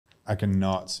I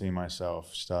cannot see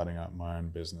myself starting up my own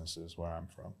businesses where I'm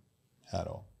from at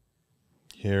all.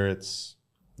 Here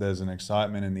there's an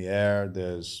excitement in the air.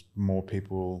 There's more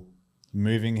people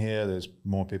moving here. There's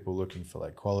more people looking for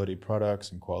like quality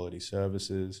products and quality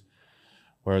services.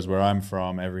 Whereas where I'm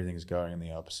from, everything's going in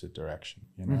the opposite direction,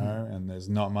 you know, and there's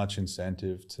not much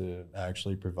incentive to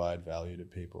actually provide value to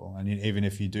people. And even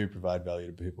if you do provide value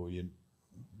to people,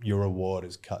 your reward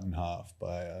is cut in half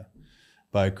by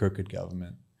a crooked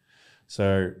government.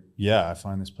 So yeah, I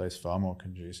find this place far more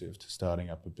conducive to starting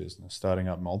up a business, starting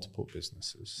up multiple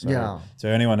businesses. So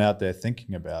anyone out there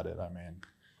thinking about it, I mean,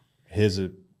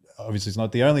 obviously it's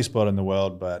not the only spot in the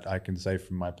world, but I can say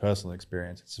from my personal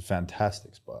experience, it's a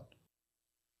fantastic spot.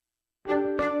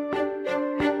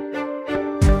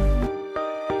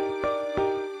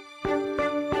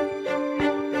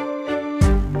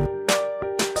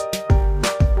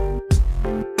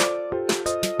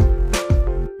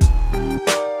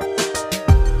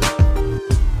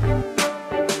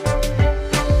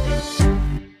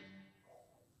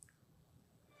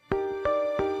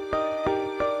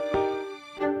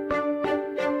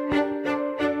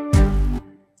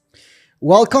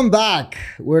 Welcome back.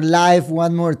 We're live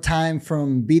one more time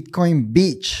from Bitcoin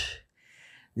Beach.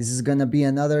 This is going to be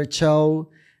another show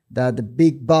that the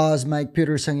big boss, Mike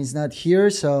Peterson, is not here.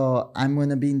 So I'm going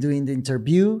to be doing the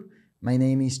interview. My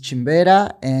name is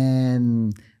Chimbera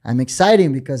and I'm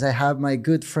excited because I have my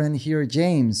good friend here,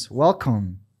 James.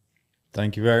 Welcome.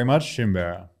 Thank you very much,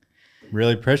 Chimbera.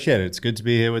 Really appreciate it. It's good to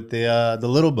be here with the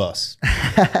little boss.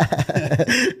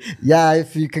 Yeah,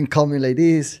 if you can call me like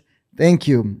this. Thank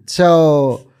you.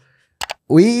 So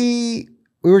we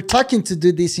were talking to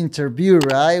do this interview,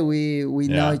 right? We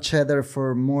know each other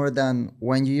for more than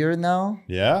 1 year now.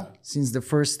 Yeah. Since the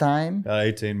first time.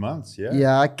 18 months. Yeah.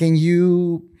 Yeah. Can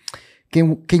you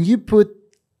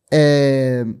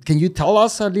tell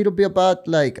us a little bit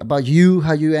about you,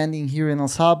 how you ending here in El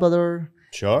Salvador?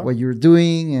 Sure. What you're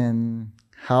doing and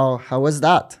how was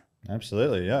that?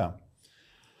 Absolutely. Yeah.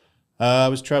 I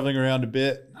was traveling around a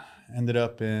bit. Ended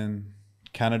up in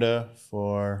Canada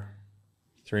for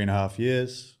 3.5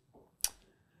 years.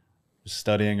 Was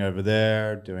studying over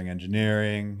there, doing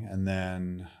engineering, and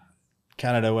then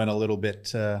Canada went a little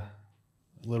bit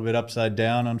upside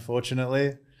down,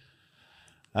 unfortunately.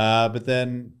 But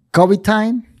then COVID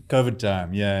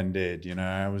time, yeah, indeed. You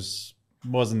know,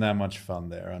 wasn't that much fun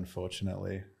there,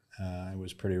 unfortunately. It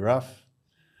was pretty rough.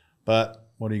 But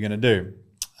what are you going to do?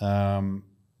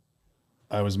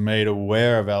 I was made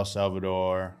aware of El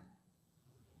Salvador.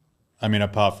 I mean,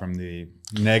 apart from the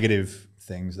negative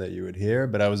things that you would hear,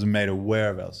 but I was made aware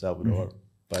of El Salvador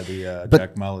by the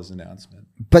Jack Muller's announcement.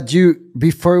 But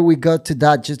before we go to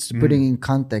that, just to put it in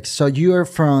context, so you are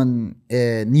from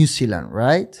New Zealand,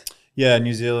 right? Yeah,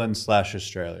 New Zealand /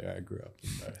 Australia. I grew up in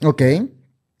both. Okay.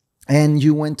 And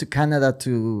you went to Canada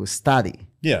to study?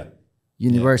 Yeah.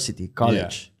 University,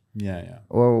 college? Yeah.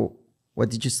 Or what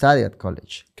did you study at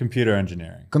college? Computer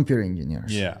engineering. Computer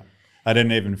engineers. Yeah. I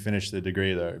didn't even finish the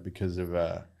degree, though, because of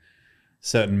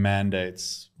certain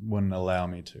mandates wouldn't allow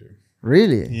me to.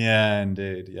 Really? Yeah,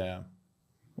 indeed. Yeah.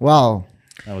 Wow.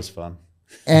 That was fun.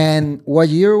 And what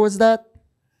year was that?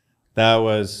 That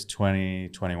was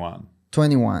 2021.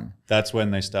 21. That's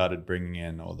when they started bringing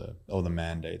in all the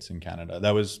mandates in Canada.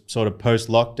 That was sort of post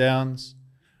lockdowns,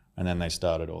 and then they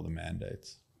started all the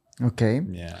mandates. Okay.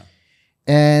 Yeah.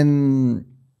 And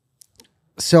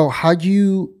so how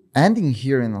you ending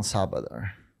here in El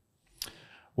Salvador?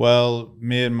 Well,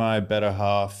 me and my better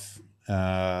half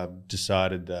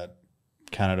decided that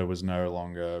Canada was no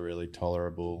longer really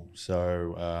tolerable.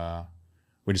 So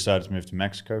we decided to move to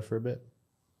Mexico for a bit.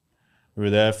 We were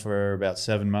there for about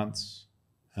 7 months.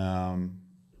 And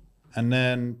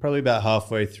then probably about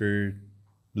halfway through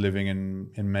living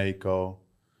in Mexico,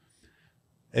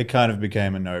 it kind of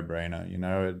became a no-brainer. You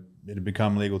know, it had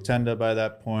become legal tender by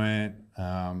that point.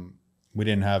 We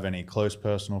didn't have any close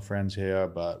personal friends here,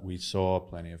 but we saw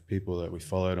plenty of people that we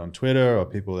followed on Twitter or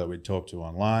people that we talked to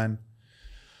online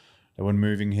that were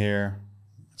moving here.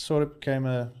 It sort of became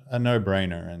a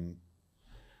no-brainer. And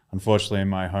unfortunately, in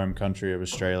my home country of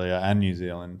Australia and New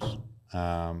Zealand,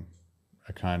 I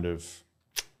kind of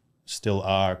still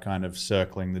are kind of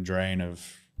circling the drain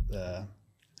of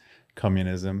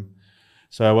communism.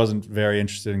 So I wasn't very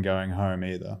interested in going home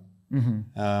either.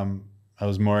 I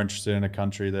was more interested in a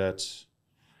country that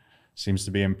seems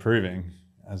to be improving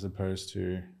as opposed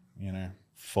to, you know,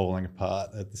 falling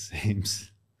apart at the seams.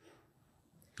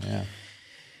 Yeah.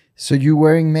 So you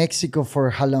were in Mexico for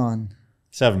how long?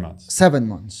 7 months. 7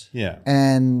 months. Yeah.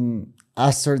 And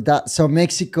after that, so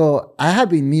Mexico, I have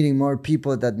been meeting more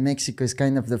people that Mexico is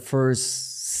kind of the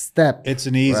first step. It's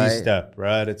an easy right? step,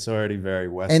 right? It's already very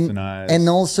westernized. And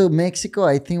also Mexico,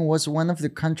 I think, was one of the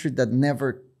countries that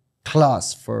never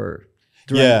closed for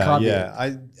during COVID.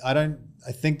 Yeah.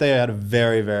 I think they had a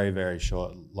very, very, very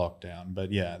short lockdown,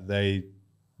 but yeah,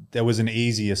 there was an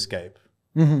easy escape.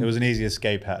 There was an easy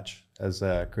escape hatch, as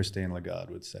Christine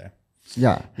Lagarde would say.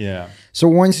 Yeah. Yeah. So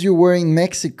once you were in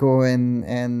Mexico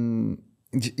and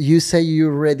you say you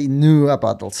already knew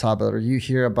about El Salvador, you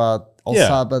hear about El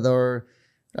Salvador.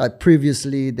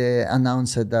 Previously, they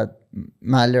announced that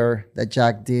Mahler, that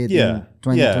Jack did in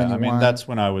 2021. Yeah, I mean, that's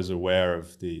when I was aware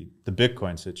of the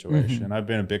Bitcoin situation. I've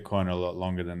been a Bitcoiner a lot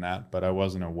longer than that, but I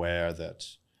wasn't aware of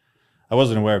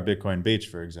Bitcoin Beach,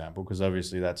 for example, because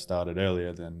obviously that started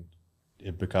earlier than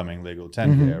it becoming legal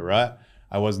 10 here, right?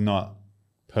 I was not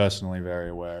personally very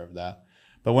aware of that.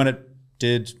 But when it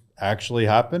did actually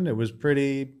happen, it was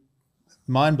pretty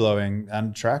mind-blowing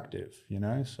and attractive, you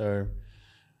know? So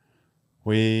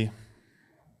we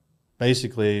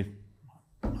basically,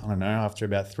 I don't know, after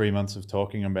about 3 months of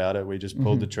talking about it, we just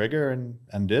pulled the trigger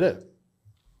and did it.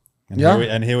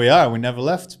 And here we are. We never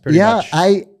left, pretty much.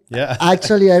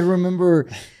 Actually, I remember,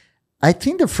 I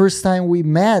think the first time we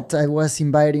met, I was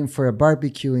inviting for a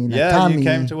barbecue in Atami. You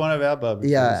came to one of our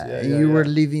barbecues. You were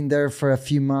living there for a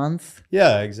few months.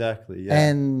 Yeah, exactly. Yeah.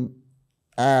 And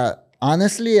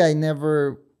honestly, I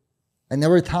never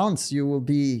thought you will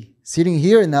be sitting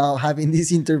here now having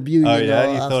this interview. Oh, you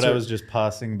thought I was just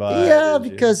passing by. Yeah,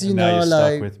 because, you know, you're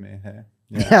like, stuck with me.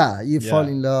 Hey? You fall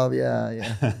in love.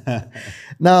 Yeah.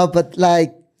 No, but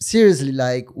like, seriously,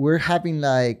 like, we're having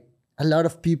like a lot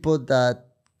of people that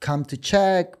come to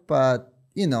check, but,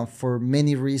 you know, for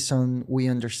many reasons, we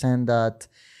understand that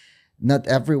not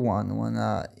everyone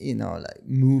wanna, you know, like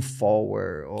move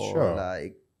forward or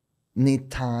like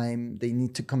need time. They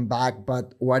need to come back.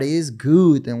 But what is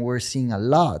good, and we're seeing a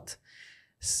lot,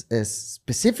 is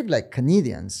specific like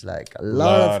Canadians, like a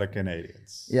lot of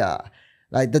Canadians. Yeah,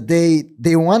 like that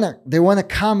they wanna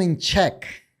come and check,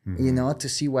 you know, to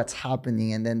see what's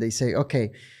happening, and then they say,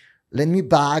 okay, let me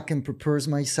back and prepare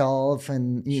myself,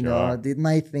 and you know, did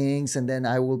my things, and then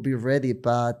I will be ready.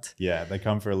 But yeah, they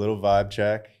come for a little vibe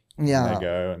check. Yeah, they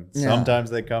go, and sometimes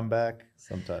they come back,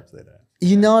 sometimes they don't.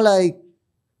 You know, like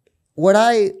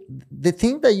the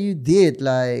thing that you did,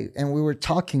 like, and we were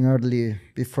talking earlier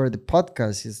before the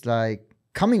podcast, is like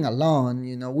coming along.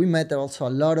 You know, we met also a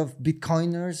lot of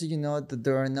Bitcoiners, you know, that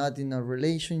they are not in a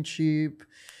relationship.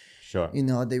 Sure. You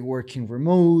know, they working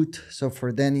remote. So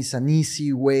for them, it's an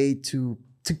easy way to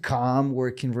come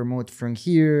working remote from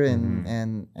here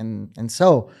and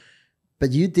so.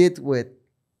 But you did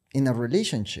in a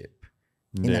relationship,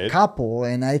 in a couple.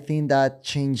 And I think that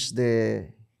changed a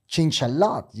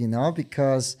lot, you know,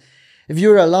 because if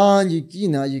you're alone, you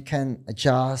know, you can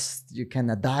adjust, you can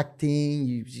adapting,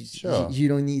 you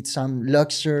don't need some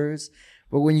luxuries.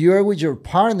 But when you're with your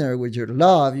partner, with your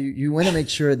love, you want to make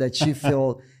sure that you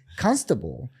feel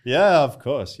comfortable. Yeah, of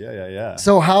course. Yeah.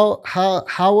 So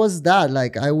how was that?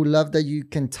 Like, I would love that you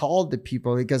can tell the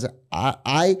people, because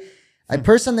I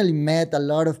personally met a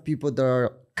lot of people that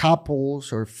are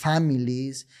couples or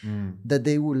families that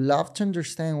they would love to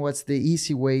understand what's the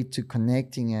easy way to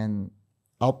connecting and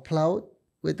upload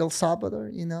with El Salvador,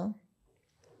 you know?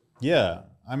 Yeah.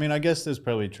 I mean, I guess there's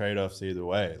probably trade-offs either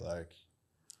way. Like,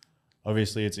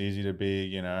 obviously it's easy to be,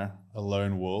 you know, a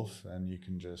lone wolf and you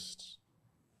can just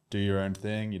do your own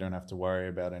thing. You don't have to worry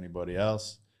about anybody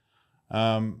else.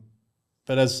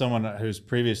 But as someone who's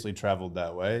previously traveled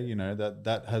that way, you know,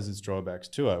 that has its drawbacks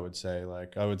too, I would say.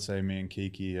 Like, I would say me and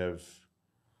Kiki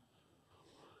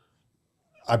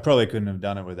I probably couldn't have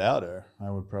done it without her,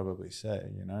 I would probably say,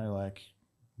 you know, like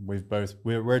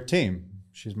we're a team.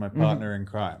 She's my partner in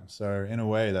crime. So in a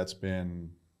way that's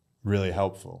been really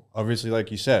helpful. Obviously,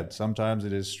 like you said, sometimes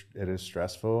it is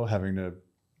stressful having to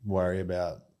worry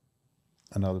about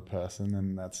another person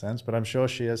in that sense, but I'm sure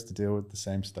she has to deal with the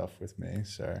same stuff with me.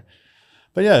 So,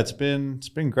 but yeah, it's been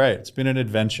great. It's been an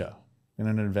adventure.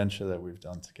 That we've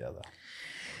done together.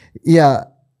 Yeah.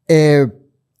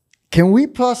 Can we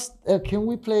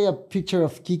play a picture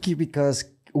of Kiki, because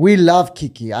we love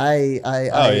Kiki.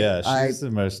 She's the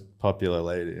most popular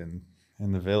lady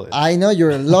in the village. I know,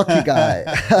 you're a lucky guy.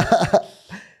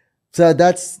 So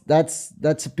that's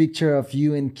a picture of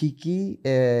you and Kiki.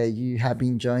 You have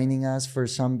been joining us for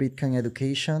some Bitcoin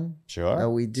education. Sure,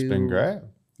 we do. It's been great.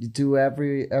 You do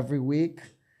every week,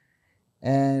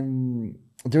 and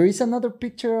there is another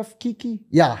picture of Kiki.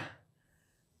 Yeah,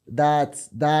 that's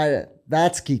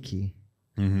Kiki.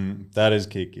 That is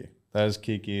Kiki. That is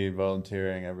Kiki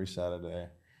volunteering every Saturday.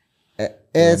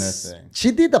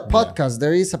 She did a podcast. Yeah.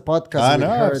 There is a podcast with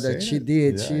her that she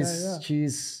did. Yeah,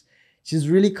 she's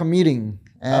really committing.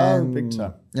 And big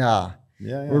time. Yeah.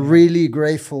 Yeah, We're really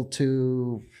grateful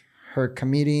to her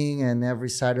committing, and every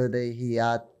Saturday he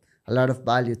add a lot of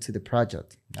value to the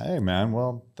project. Hey, man.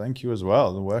 Well, thank you as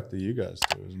well. The work that you guys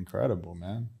do is incredible,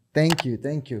 man. Thank you.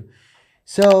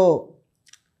 So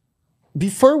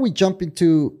before we jump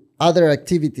into other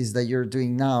activities that you're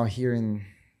doing now here in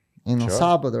El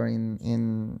Salvador,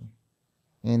 in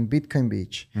Bitcoin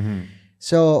Beach. Mm-hmm.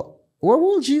 So what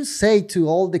would you say to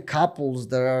all the couples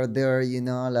that are there,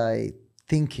 like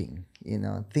thinking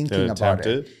about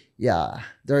it? Yeah,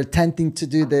 they're attempting to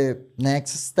do the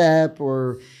next step.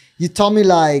 Or you told me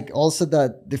like also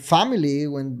that the family,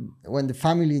 when the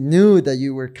family knew that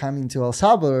you were coming to El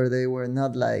Salvador, they were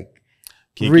not like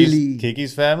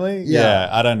Kiki's family? Yeah.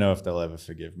 I don't know if they'll ever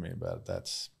forgive me, but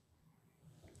that's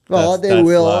they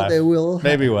will. life. They will.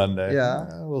 Maybe one day.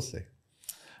 Yeah. We'll see.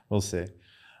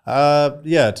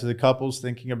 To the couples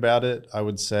thinking about it, I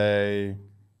would say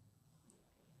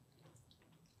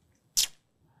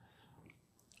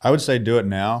do it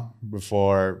now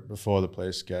before the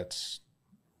place gets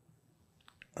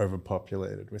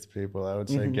overpopulated with people. I would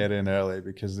say get in early,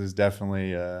 because there's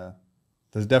definitely a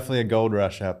gold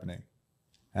rush happening,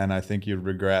 and I think you'd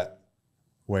regret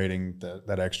waiting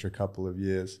that extra couple of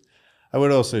years. I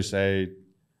would also say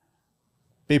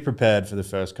be prepared for the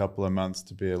first couple of months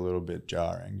to be a little bit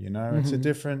jarring. It's a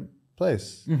different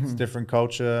place. It's a different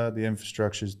culture. The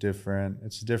infrastructure is different.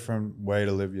 It's a different way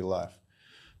to live your life.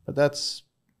 But that's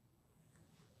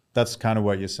kind of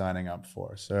what you're signing up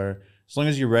for. So as long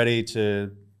as you're ready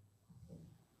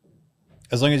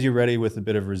with a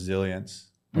bit of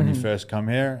resilience when you first come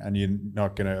here, and you're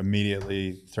not going to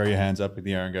immediately throw your hands up in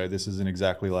the air and go, this isn't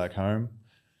exactly like home,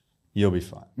 you'll be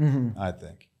fine, I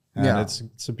think. And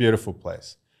it's a beautiful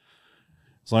place.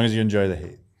 As long as you enjoy the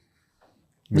heat,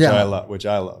 which I love.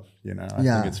 I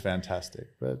think it's fantastic.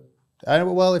 But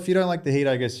if you don't like the heat,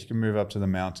 I guess you can move up to the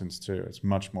mountains too. It's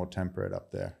much more temperate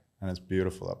up there, and it's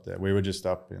beautiful up there. We were just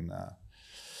up in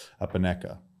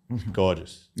Eca.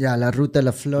 Gorgeous. Yeah, La Ruta de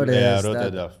las Flores. Yeah, Ruta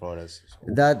de las Flores.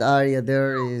 That area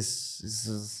there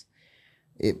is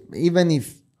even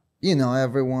if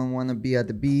everyone want to be at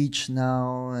the beach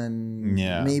now, and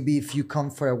maybe if you come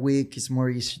for a week, it's more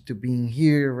easy to be in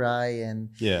here, right? And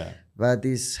but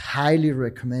it's highly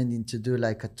recommending to do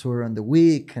like a tour on the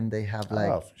week, and they have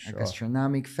like a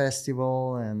gastronomic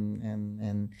festival,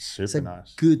 and it's a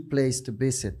nice, good place to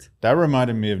visit. That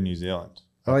reminded me of New Zealand.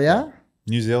 Oh yeah,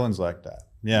 New Zealand's like that.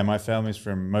 Yeah, most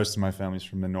of my family's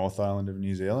from the North Island of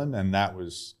New Zealand, and that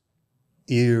was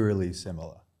eerily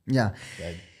similar. Yeah.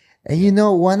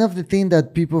 And one of the things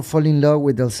that people fall in love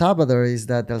with El Salvador is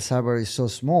that El Salvador is so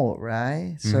small,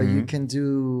 right? So you can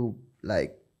do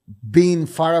like being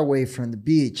far away from the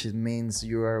beach. It means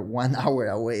you are 1 hour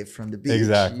away from the beach.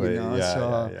 Exactly.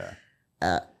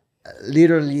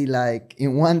 Literally, like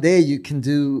in one day, you can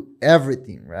do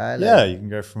everything, right? You can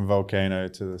go from volcano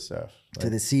to the surf, to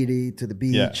the city, to the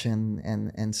beach,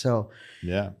 and so.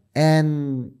 Yeah.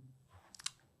 And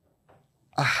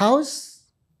how's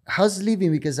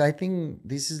living? Because I think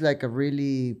this is like a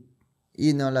really,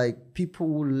 like people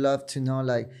would love to know,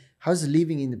 like how's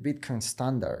living in the Bitcoin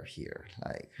standard here,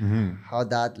 like how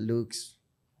that looks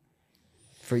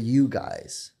for you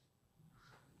guys.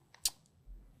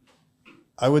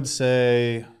 I would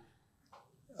say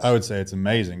it's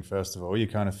amazing. First of all, you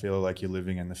kind of feel like you're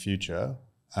living in the future.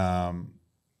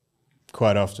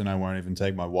 Quite often I won't even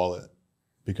take my wallet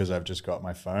because I've just got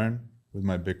my phone with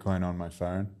my Bitcoin on my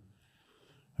phone.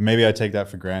 And maybe I take that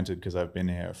for granted because I've been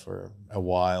here for a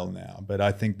while now, but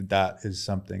I think that is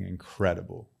something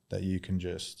incredible, that you can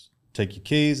just take your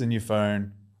keys and your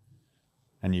phone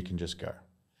and you can just go.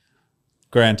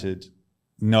 Granted,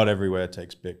 not everywhere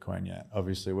takes Bitcoin yet.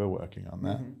 Obviously, we're working on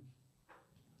that.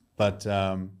 But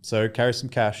so carry some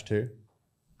cash too.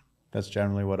 That's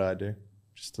generally what I do.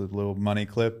 Just a little money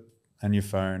clip and your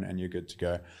phone and you're good to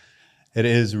go. It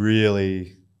is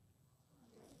really,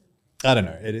 I don't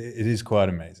know, it is quite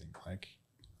amazing. Like,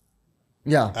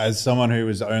 as someone who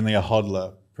was only a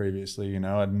hodler previously,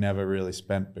 I'd never really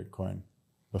spent Bitcoin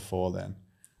before then.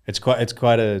 It's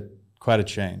quite a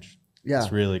change. Yeah.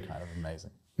 It's really kind of amazing.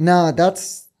 No,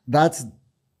 that's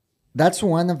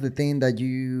one of the things that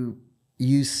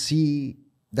you see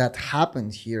that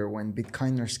happened here when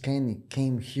Bitcoiners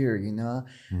came here.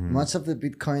 Most of the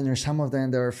Bitcoiners, some of them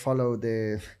they follow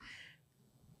the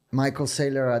Michael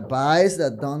Saylor advice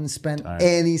that don't spend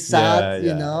any sat,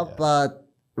 but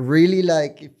really,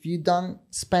 like if you don't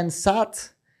spend sat,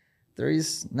 there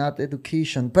is not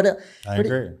education. But I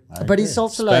agree. But it's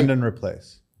also spend and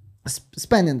replace.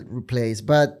 Spend and replace,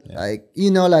 but like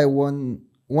like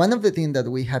one of the things that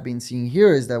we have been seeing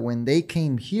here is that when they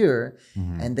came here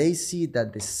and they see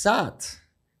that the SAT,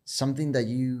 something that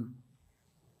you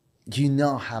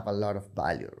know have a lot of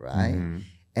value, right?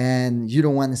 And you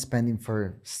don't want to spend it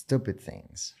for stupid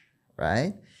things,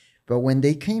 right? But when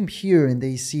they came here and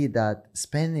they see that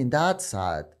spending that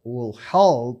SAT will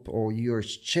help, or you're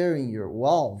sharing your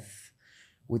wealth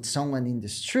with someone in the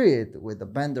street, with a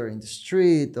vendor in the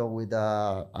street, or with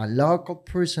a local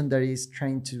person that is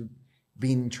trying to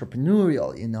be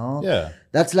entrepreneurial, you know? Yeah.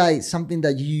 That's like something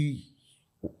that you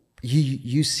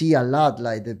see a lot,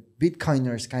 like the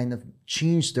Bitcoiners kind of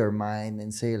change their mind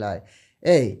and say like,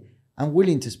 hey, I'm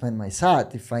willing to spend my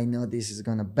SAT if I know this is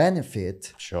going to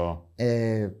benefit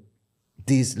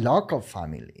this local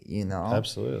family, you know?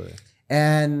 Absolutely.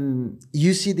 And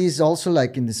you see this also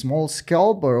like in the small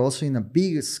scale, but also in a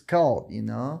big scale, you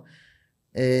know?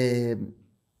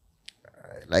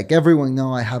 Like everyone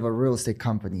know, I have a real estate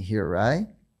company here, right?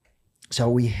 So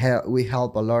we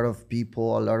help a lot of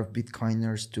people, a lot of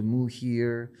Bitcoiners to move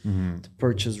here, to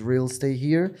purchase real estate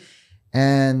here.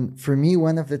 And for me,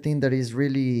 one of the things that is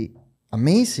really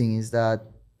amazing is that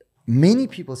many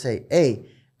people say, hey,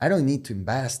 I don't need to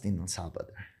invest in El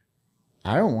Salvador.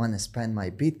 I don't want to spend my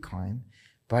Bitcoin,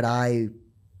 but I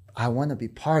want to be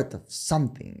part of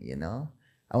something, you know?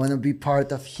 I want to be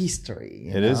part of history.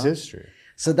 It is history.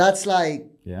 So that's like,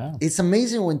 yeah, it's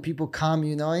amazing when people come,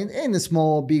 you know, in a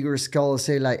small, bigger scale,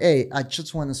 say like, hey, I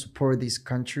just want to support this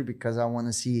country because I want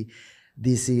to see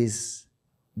this is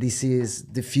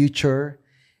the future.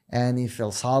 And if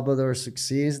El Salvador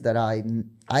succeeds, that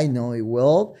I know it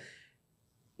will,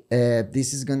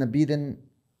 this is going to be the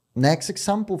next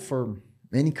example for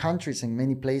many countries and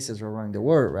many places around the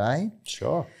world, right?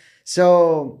 Sure.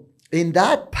 So in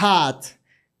that path,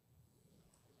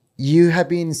 you have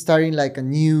been starting like a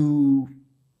new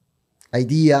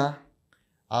idea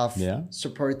of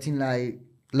supporting like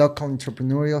local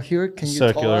entrepreneurial here. Can you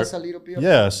tell us a little bit about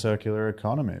Yeah, circular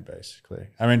economy, basically.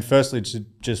 I mean, firstly, to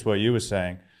just what you were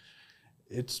saying,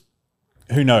 it's,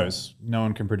 who knows? No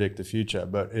one can predict the future,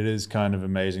 but it is kind of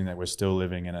amazing that we're still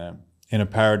living in a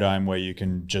paradigm where you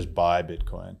can just buy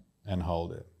Bitcoin and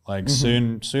hold it. Like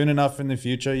soon enough in the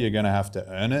future, you're going to have to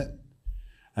earn it.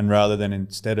 And rather than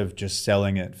instead of just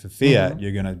selling it for fiat,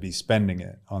 you're going to be spending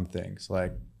it on things.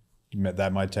 Like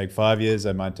that might take 5 years,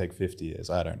 that might take 50 years.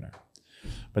 I don't know.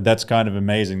 But that's kind of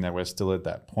amazing that we're still at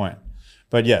that point.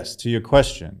 But yes, to your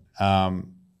question,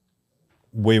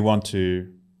 we want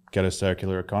to get a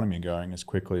circular economy going as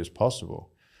quickly as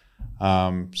possible.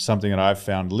 Something that I've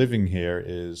found living here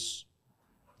is,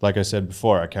 like I said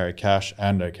before, I carry cash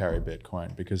and I carry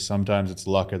Bitcoin because sometimes it's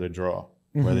luck of the draw.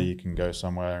 Whether you can go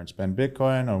somewhere and spend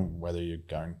Bitcoin or whether you're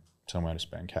going somewhere to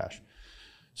spend cash.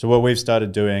 So what we've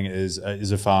started doing is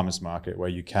a farmers market where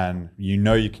you can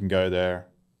go there,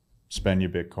 spend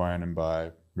your Bitcoin and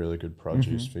buy really good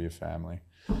produce for your family.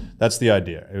 That's the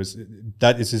idea.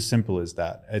 That is as simple as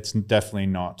that. It's definitely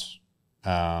not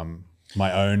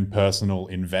my own personal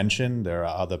invention. There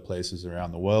are other places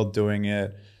around the world doing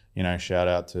it. You know, shout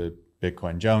out to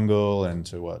Bitcoin Jungle and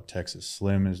to what Texas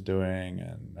Slim is doing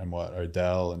and what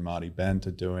HODL and Marty Bent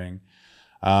are doing.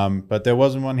 But there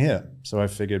wasn't one here. So I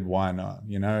figured, why not?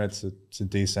 You know, it's a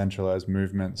decentralized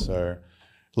movement. So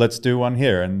let's do one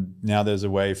here. And now there's a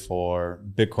way for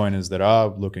Bitcoiners that are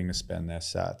looking to spend their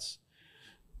sats.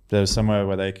 There's somewhere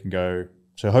where they can go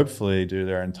to hopefully do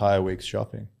their entire week's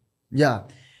shopping. Yeah.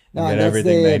 No, get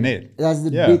everything they need. That's the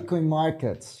Bitcoin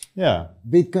market. Yeah.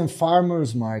 Bitcoin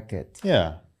Farmers Market.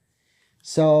 Yeah.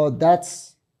 So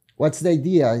what's the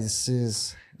idea?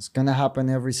 It's going to happen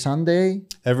every Sunday?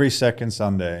 Every second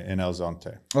Sunday in El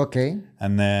Zonte. Okay.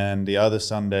 And then the other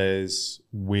Sundays,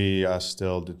 we are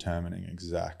still determining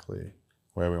exactly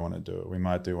where we want to do it. We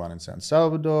might do one in San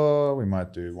Salvador. We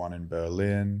might do one in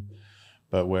Berlin.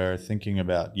 But we're thinking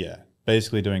about,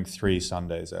 basically doing 3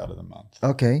 Sundays out of the month.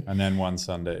 Okay. And then one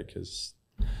Sunday because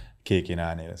Kiki and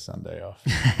I need a Sunday off.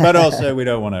 But also we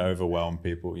don't want to overwhelm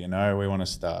people, you know. We want to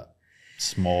start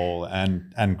small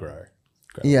and grow.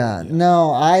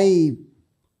 No, I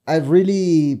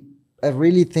really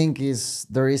think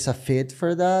there is a fit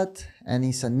for that, and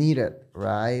it's a needed,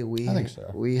 right? I think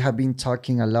so. We have been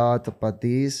talking a lot about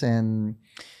this, and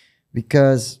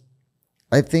because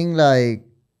I think like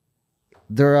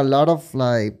there are a lot of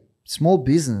like small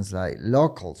business, like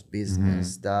local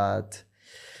business that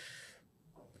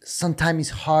sometimes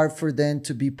it's hard for them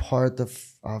to be part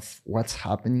of what's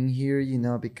happening here, you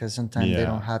know, because sometimes they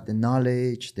don't have the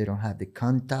knowledge, they don't have the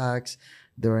contacts.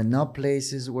 There are no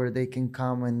places where they can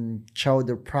come and show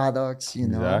their products, you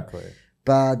know. Exactly.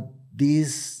 But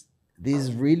this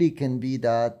really can be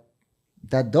that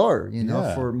that door, you know,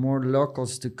 Yeah. for more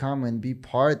locals to come and be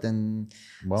part and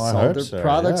Well, I sell hope their so,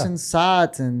 products yeah. and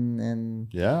sat and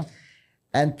Yeah.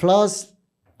 plus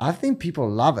I think people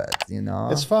love it, you know.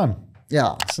 It's fun.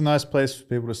 Yeah. It's a nice place for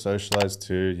people to socialize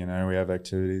too. You know, we have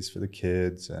activities for the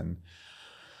kids and,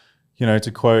 you know,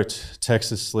 to quote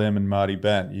Texas Slim and Marty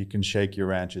Bent, you can shake your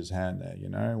rancher's hand there. You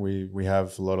know, we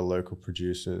have a lot of local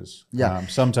producers. Yeah.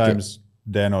 Sometimes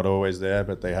they're not always there,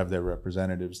 but they have their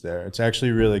representatives there. It's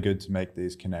actually really good to make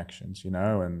these connections, you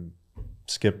know, and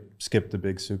skip the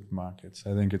big supermarkets.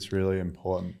 I think it's really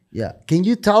important. Yeah. Can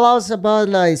you tell us about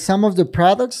like some of the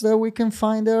products that we can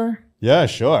find there? Yeah,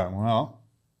 sure. Well,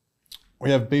 we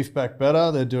have beef back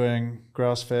better. They're doing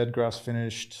grass-fed,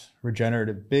 grass-finished,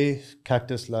 regenerative beef.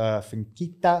 Cactus la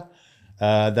Finquita.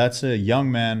 That's a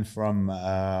young man from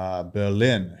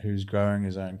Berlin who's growing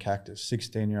his own cactus.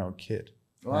 16-year-old kid,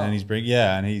 Wow. and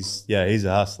he's a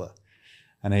hustler,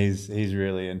 and he's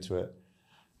really into it.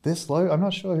 This logo, I'm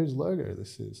not sure whose logo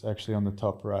this is actually on the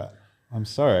top right. I'm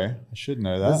sorry, I should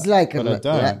know that. It's like but I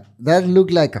don't. that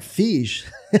looked like a fish.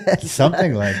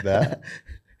 Something like that.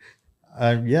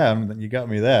 You got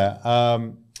me there.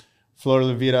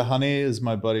 Florida Vida honey is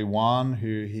my buddy Juan,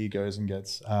 who he goes and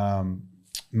gets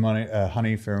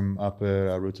honey from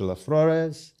Upper Ruta La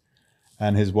Flores,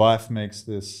 and his wife makes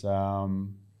this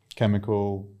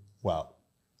chemical,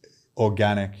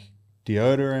 organic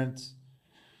deodorant.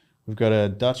 We've got a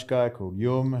Dutch guy called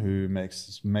Yum who makes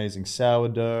this amazing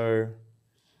sourdough.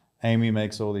 Amy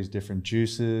makes all these different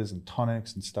juices and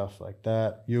tonics and stuff like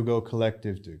that. Yugo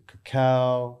Collective do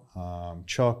cacao,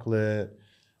 chocolate,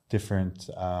 different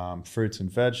fruits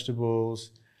and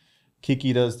vegetables.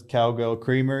 Kiki does the Cowgirl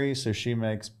Creamery, so she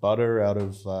makes butter out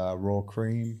of raw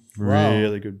cream. Wow.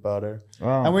 Really good butter.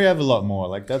 Wow. And we have a lot more.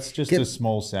 Like that's just a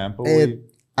small sample.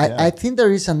 I think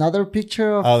there is another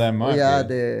picture of. Oh, there might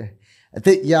be. That's.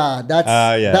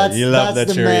 That's, you love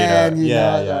that's the the man.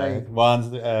 Chorito. Like, Juan's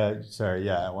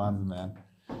the man.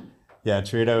 Yeah,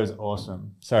 Chorito is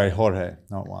awesome. Sorry, Jorge,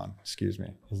 not Juan. Excuse me.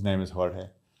 His name is Jorge.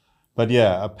 But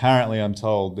yeah, apparently I'm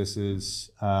told this is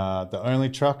the only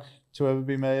truck to ever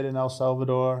be made in El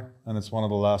Salvador, and it's one of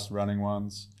the last running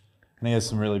ones. And he has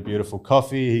some really beautiful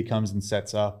coffee. He comes and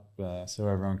sets up so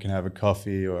everyone can have a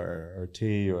coffee or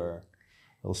tea or a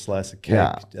little slice of cake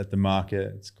at the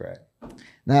market. It's great.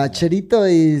 now, Chorito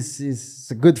is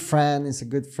a good friend. Is a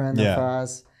good friend of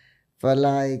us. But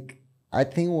like, I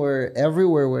think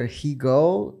everywhere where he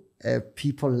go,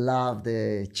 people love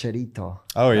the Chorito.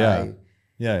 Oh yeah, Like,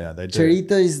 yeah, they do.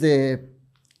 Chorito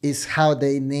is how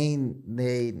they name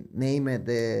it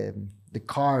the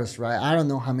cars, right? I don't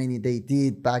know how many they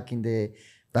did back in the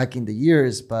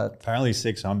years, but Apparently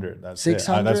 600. That's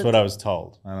 600? That's what I was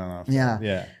told. I don't know.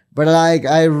 Yeah. But like,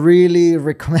 I really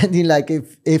recommend it. Like,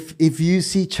 if you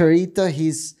see Chorito,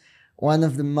 he's one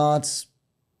of the most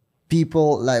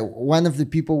people, like one of the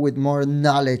people with more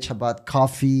knowledge about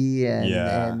coffee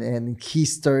and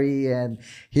history, and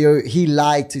he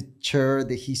liked to share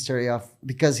the history of,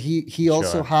 because he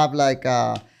also have like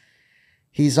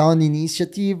his own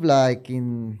initiative, like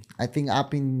I think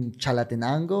up in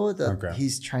Chalatenango, that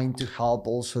he's trying to help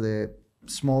also the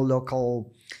small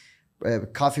local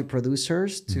coffee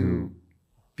producers to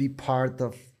be part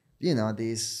of,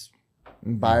 this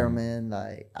environment,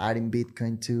 like adding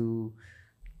Bitcoin to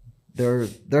their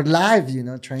lives,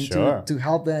 trying to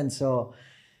help them. So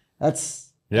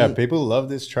that's people love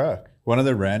this truck. One of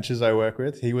the ranchers I work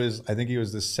with, I think he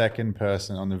was the second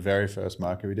person on the very first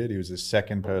market we did. He was the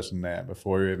second person there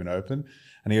before we even opened.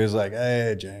 And he was like,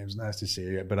 "Hey, James, nice to see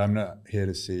you. But I'm not here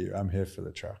to see you. I'm here for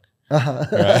the truck."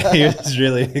 Right? He was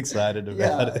really excited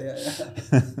about it.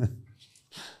 Yeah.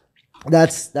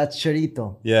 That's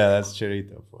Chorito. Yeah, that's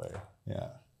Chorito for you. Yeah.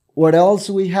 What else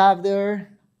we have there?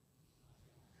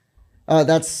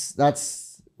 That's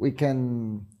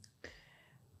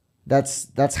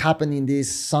happening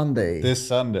this Sunday. This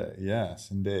Sunday,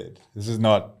 yes, indeed. This is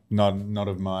not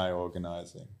of my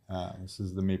organizing. This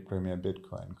is the Mi Premier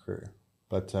Bitcoin crew.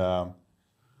 But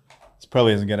this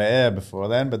probably isn't going to air before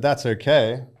then, but that's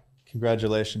okay.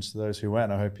 Congratulations to those who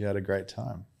went. I hope you had a great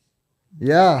time.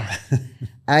 Yeah,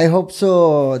 I hope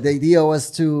so. The idea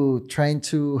was to trying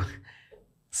to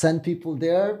send people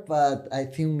there, but I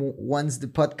think once the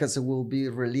podcast will be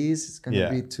released, it's going to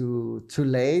be too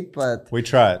late. But we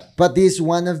tried. But this is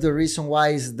one of the reasons why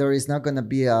is there is not going to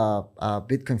be a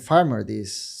Bitcoin farmer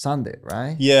this Sunday,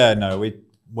 right? Yeah, no,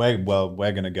 we're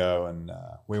going to go, and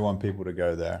we want people to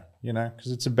go there,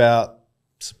 because it's about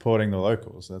supporting the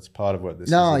locals. That's part of what this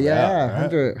is about.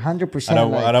 100%.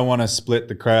 I don't want to split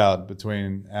the crowd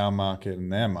between our market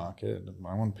and their market.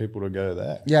 I want people to go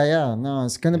there. No,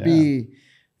 it's going to be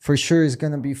for sure it's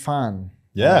gonna be fun.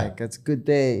 Yeah. Like, it's a good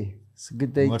day. It's a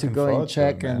good day to Looking go and forward to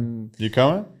check. it, man. And You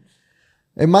coming?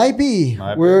 it might be.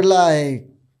 Might We're be. like,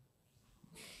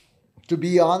 to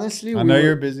be honestly, I know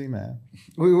you're busy, man.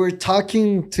 we were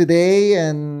talking today,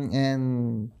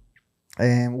 and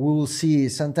we will see.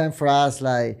 Sometimes for us,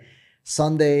 like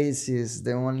Sundays is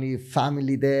the only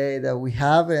family day that we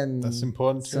have, and That's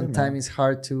important too, sometimes man. it's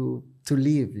hard to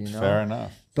leave, you know. Fair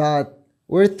enough. But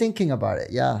we're thinking about it.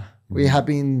 Yeah, we have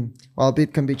been. Well,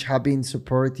 Bitcoin Beach have been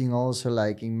supporting also,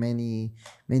 like in many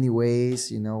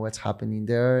ways. You know what's happening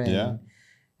there, and Yeah.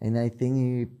 and I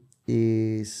think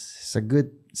it's a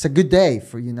good day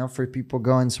for for people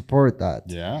go and support that.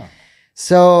 Yeah.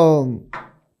 So,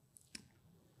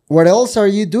 what else are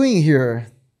you doing here?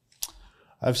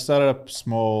 I've started up a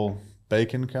small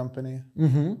bacon company,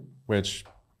 which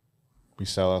we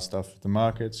sell our stuff at the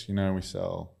markets. You know, we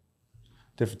sell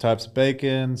different types of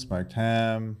bacon, smoked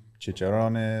ham,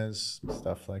 chicharrones,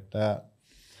 stuff like that.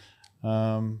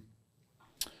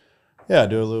 Yeah, I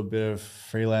do a little bit of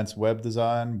freelance web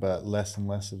design, but less and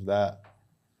less of that.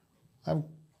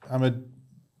 I'm a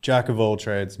jack of all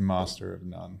trades, master of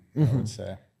none, I would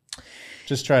say.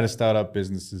 Just try to start up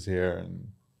businesses here and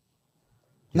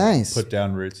Nice. put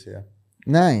down roots here.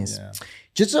 Nice. Yeah.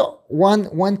 Just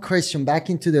one question back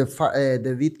into the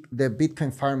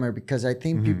Bitcoin farmer, because I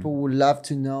think people would love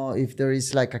to know if there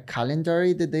is like a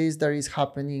calendar, the days that is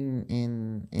happening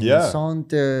in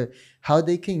Zonte, how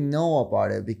they can know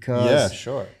about it, because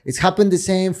sure. it's happened the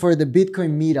same for the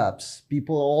Bitcoin meetups.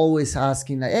 People are always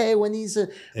asking like, hey, when is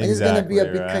gonna be a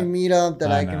Bitcoin meetup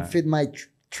that I can fit my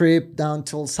trip down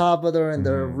to El Salvador, and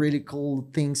there are really cool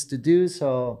things to do.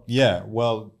 So yeah,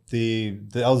 well, the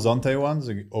El Zonte ones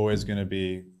are always going to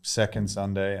be second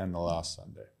Sunday and the last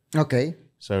Sunday. Okay.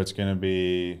 So it's going to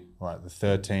be the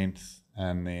 13th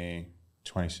and the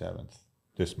 27th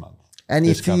this month. And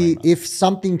if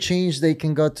something changed, they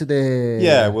can go to the...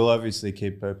 Yeah, we'll obviously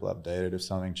keep people updated if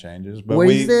something changes. But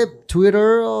where is the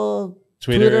Twitter or...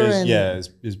 Twitter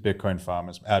is Bitcoin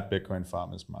Farmers at Bitcoin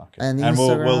Farmers Market, and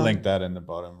we'll link that in the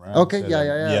bottom, right? Okay, So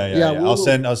yeah.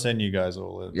 I'll send you guys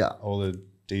all the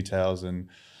details, and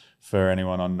for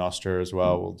anyone on Nostra as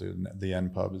well, we'll do the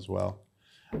NPub as well.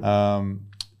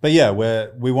 But yeah,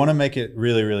 we want to make it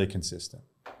really, really consistent.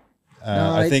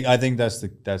 I think that's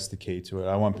the key to it.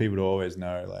 I want people to always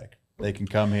know like they can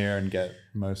come here and get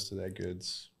most of their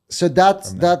goods. So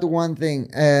that's that one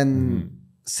thing, and.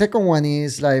 Second one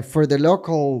is like for the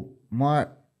local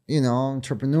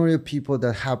entrepreneurial people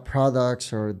that have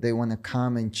products or they want to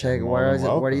come and check.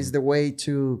 What is the way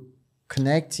to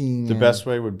connecting? The best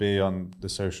way would be on the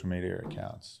social media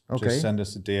accounts. Okay. Just send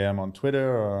us a DM on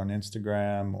Twitter or on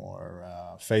Instagram or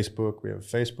Facebook. We have a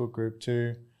Facebook group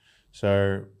too.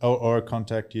 So or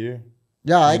contact you.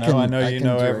 Yeah, I know you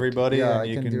know everybody, and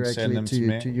you can send them to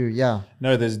me. To you, yeah.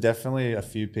 No, there's definitely a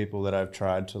few people that I've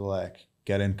tried to like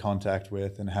get in contact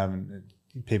with and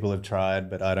people have tried,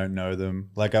 but I don't know them.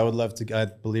 Like I would love to, I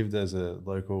believe there's a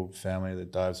local family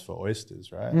that dives for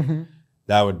oysters, right?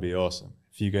 That would be awesome.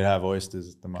 If you could have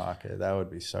oysters at the market, that would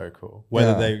be so cool.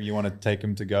 Whether you want to take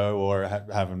them to go or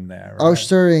have them there. Right?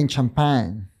 Oyster and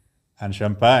champagne. And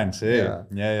champagne too.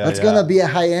 Yeah. That's gonna be a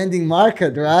high-ending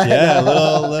market, right? Yeah,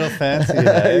 a little fancy.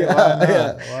 Hey?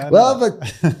 Why not? Well,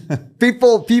 but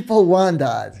people want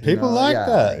that. People like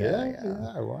that.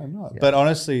 Yeah, why not? But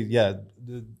honestly,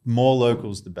 the more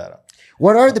locals, the better.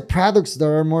 What are the products that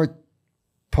are more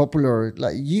popular?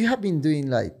 Like you have been doing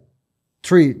like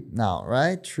 3 now,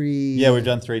 right? 3. Yeah, we've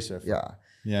done 3 so far.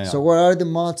 Yeah. So what are the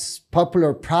most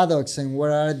popular products, and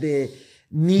what are the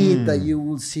need that you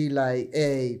will see like,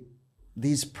 hey,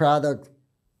 this product,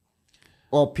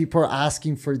 or people are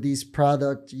asking for this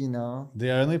product,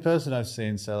 The only person I've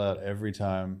seen sell out every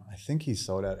time, I think he's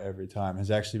sold out every time,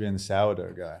 has actually been the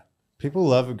sourdough guy. People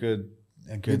love a good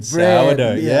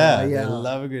sourdough. Yeah, they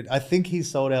love a good. I think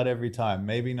he's sold out every time.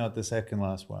 Maybe not the second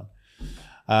last one.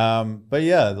 But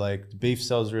yeah, like beef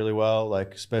sells really well.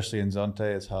 Like especially in Zonte,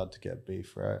 it's hard to get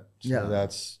beef, right? So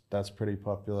that's pretty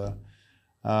popular.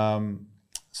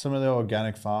 Some of the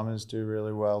organic farmers do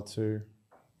really well too.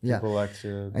 People like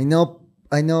to.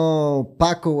 I know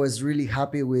Paco was really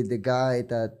happy with the guy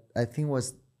that I think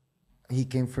he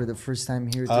came for the first time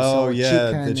here to sell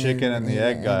chicken. The chicken and the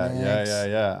egg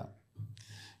guy.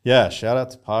 Yeah, shout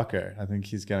out to Paco. I think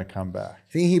he's gonna come back.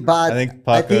 I think he bought Paco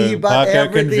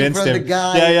everything from the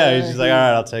guy. Yeah. He's just like, all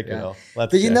right, I'll take it all.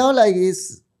 But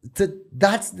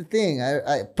that's the thing.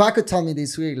 Paco told me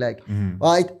this week, like,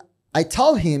 I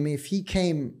told him if he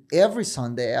came every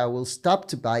Sunday, I will stop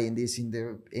to buy in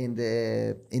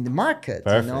the market,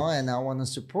 Perfect. and I want to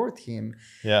support him.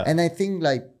 Yeah. And I think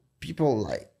like people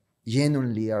like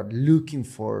genuinely are looking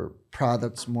for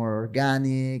products more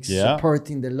organic,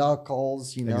 supporting the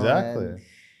locals, you know. Exactly.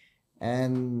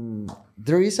 And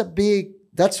there is a big,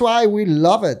 that's why we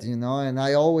love it, you know. And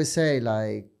I always say,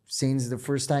 like, since the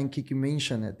first time Kiki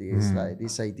mentioned it, is like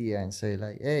this idea, and say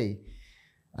like, hey,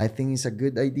 I think it's a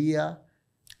good idea.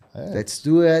 Let's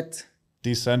do it.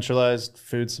 Decentralized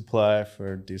food supply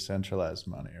for decentralized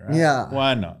money, right? Yeah.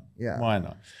 Why not? Yeah. Why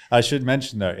not? I should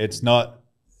mention though, it's not,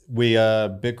 we are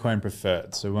Bitcoin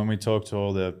preferred. So when we talk to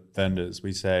all the vendors,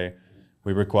 we say,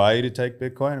 we require you to take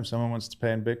Bitcoin. If someone wants to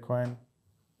pay in Bitcoin,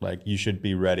 like you should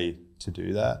be ready to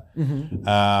do that.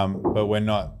 But we're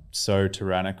not so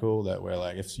tyrannical that we're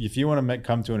like, if you want to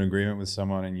come to an agreement with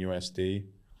someone in USD,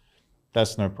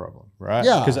 that's no problem, right?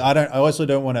 Yeah. Because I also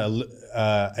don't want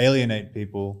to alienate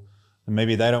people, and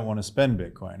maybe they don't want to spend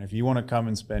Bitcoin. If you want to come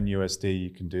and spend USD, you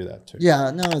can do that too.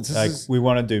 Yeah, no, we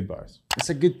want to do both. It's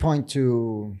a good point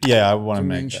to. Yeah, I want to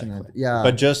make mention that it. clear. Yeah,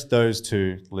 but just those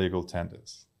two legal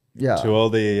tenders. Yeah. To all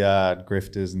the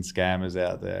grifters and scammers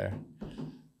out there,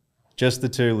 just the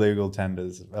two legal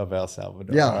tenders of El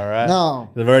Salvador. Yeah. All right. No.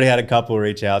 I've already had a couple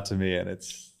reach out to me, and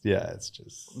it's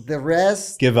just the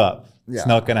rest. Give up. Yeah. It's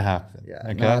not going to happen. Yeah.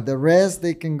 Okay. No, the rest,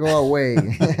 they can go away.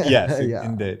 Yes. Yeah.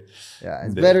 Indeed. Yeah. It's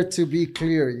Indeed. better to be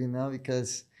clear, you know,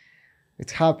 because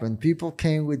it happened. People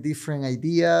came with different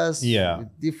ideas. Yeah.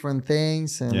 With different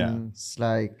things, and it's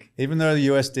like. Even though the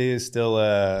USD is still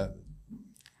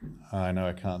I know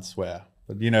I can't swear,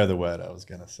 but you know the word I was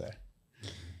going to say.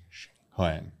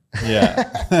 Coin.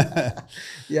 Yeah.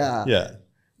 Yeah. Yeah.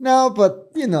 No,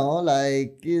 but you know,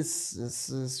 like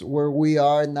it's where we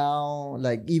are now.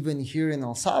 Like even here in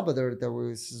El Salvador, there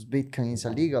was Bitcoin is a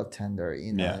legal tender.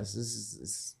 You know,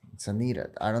 it's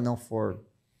needed. I don't know for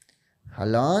how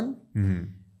long,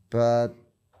 but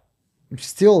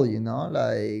still, you know,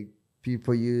 like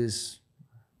people use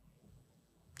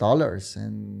dollars,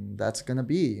 and that's gonna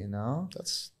be, you know,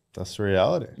 that's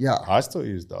reality. Yeah, I still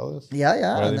use dollars. Yeah,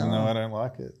 I even though I don't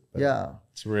like it. Yeah,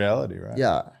 it's reality, right?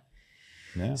 Yeah.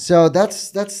 Yeah. So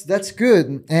that's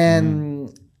good.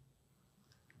 And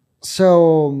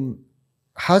so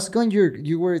how's going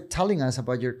you were telling us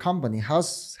about your company.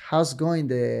 How's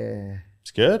going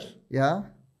It's good. Yeah?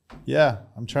 Yeah.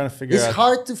 I'm trying to figure out. It's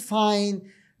hard to find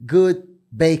good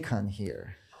bacon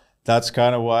here. That's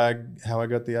kind of how I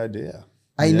got the idea.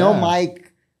 I know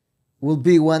Mike will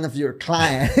be one of your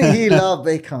clients. He loves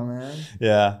bacon, man.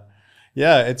 Yeah.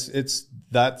 Yeah,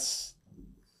 that's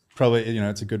probably,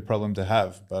 it's a good problem to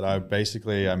have, but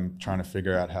I'm trying to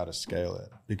figure out how to scale it,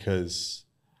 because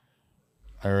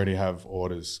I already have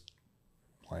orders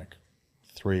like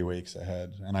 3 weeks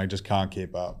ahead, and I just can't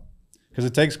keep up, because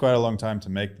it takes quite a long time to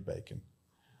make the bacon,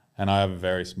 and I have a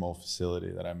very small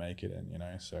facility that I make it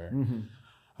in, so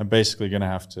I'm basically going to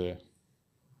have to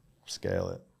scale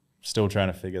it. Still trying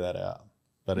to figure that out,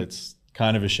 but it's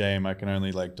kind of a shame. I can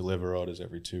only deliver orders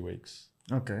every 2 weeks.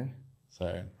 Okay. So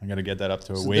I'm going to get that up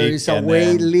to a week. There is a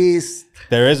wait list.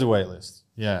 There is a wait list.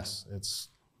 Yes.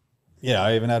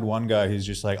 I even had one guy who's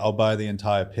just like, I'll buy the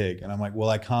entire pig. And I'm like, well,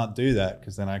 I can't do that,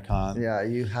 because then I can't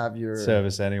you have your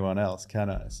service anyone else,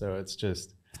 can I? So it's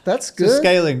just. That's good. It's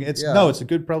scaling. It's a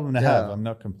good problem to have. I'm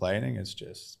not complaining. It's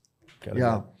just got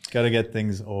to get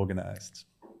things organized.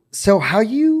 So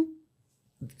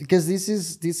because this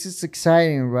is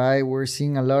exciting, right? We're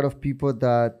seeing a lot of people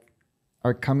that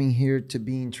are coming here to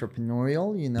be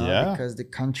entrepreneurial, because the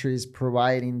country is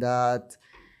providing that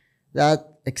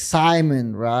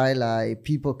excitement, right? Like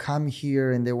people come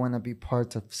here and they want to be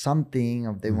part of something,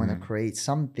 or they want to create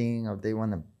something, or they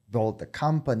want to build a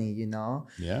company,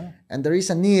 Yeah. And there is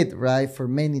a need, right, for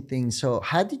many things. So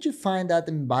how did you find that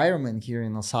environment here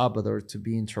in El Salvador to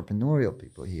be entrepreneurial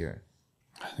people here?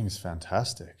 I think it's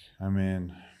fantastic. I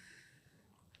mean,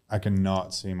 I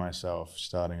cannot see myself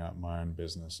starting up my own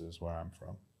businesses where I'm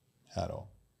from at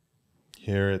all.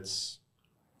 Here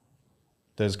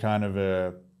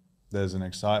there's an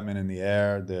excitement in the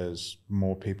air. There's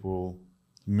more people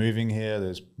moving here.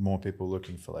 There's more people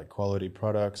looking for quality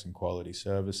products and quality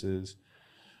services.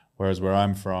 Whereas where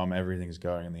I'm from, everything's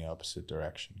going in the opposite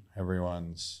direction.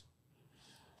 Everyone's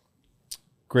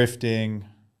grifting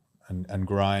and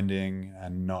grinding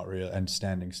and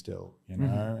standing still,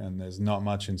 and there's not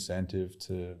much incentive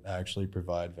to actually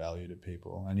provide value to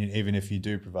people. And even if you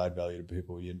do provide value to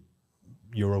people,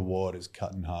 your reward is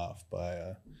cut in half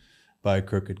by a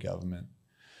crooked government.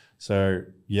 So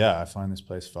I find this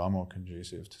place far more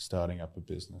conducive to starting up a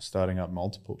business, starting up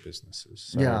multiple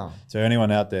businesses. So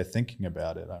anyone out there thinking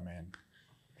about it, I mean,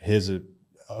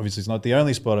 obviously it's not the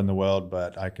only spot in the world,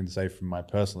 but I can say from my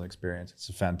personal experience, it's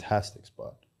a fantastic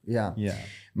spot. Yeah. Yeah.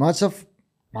 Much of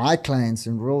my clients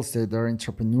in real estate, they're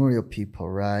entrepreneurial people,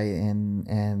 right?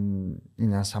 And you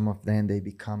know, some of them, they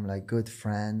become like good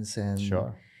friends.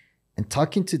 Sure. And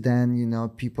talking to them, you know,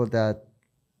 people that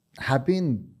have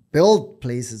been built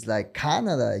places like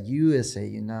Canada, USA,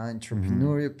 you know,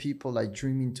 entrepreneurial people like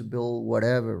dreaming to build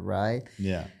whatever, right?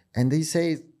 Yeah. And they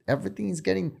say everything is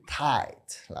getting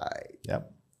tight, like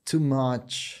Yep. too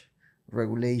much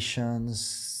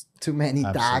regulations, too many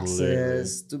Absolutely.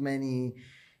 taxes, too many,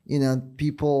 you know,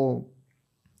 people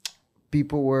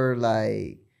were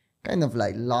like kind of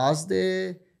like lost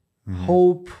the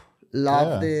hope,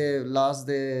 lost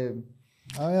the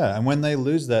Oh yeah, and when they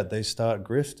lose that, they start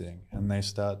grifting and they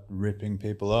start ripping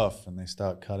people off and they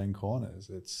start cutting corners.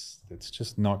 It's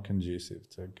just not conducive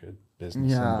to a good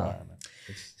business environment.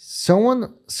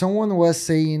 Someone was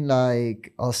saying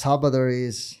like El Salvador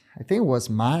is, I think it was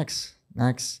Max.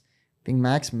 I think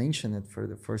Max mentioned it for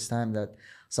the first time that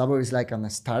Salvador is like on a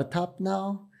startup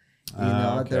now. You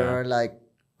know, Okay. there are like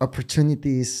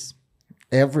opportunities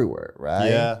everywhere, right?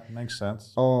 Yeah, makes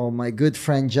sense. Oh, my good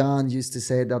friend John used to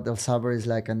say that El Salvador is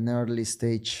like an early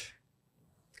stage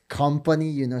company,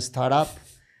 you know, startup.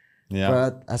 Yeah.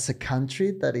 But as a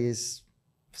country, that is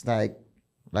it's like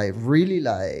really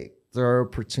like there are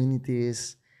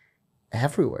opportunities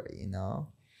everywhere, you know.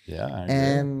 Yeah, I agree.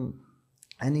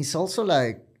 And it's also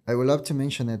like I would love to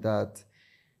mention it that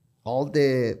all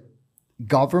the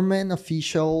government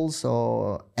officials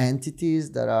or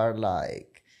entities that are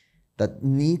like that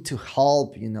need to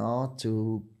help, you know,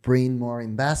 to bring more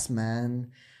investment.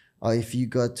 Or if you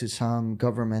go to some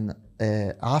government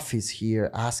office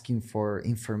here asking for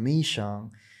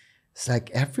information, it's like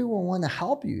everyone want to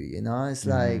help you, you know. It's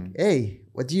like, hey,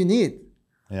 what do you need?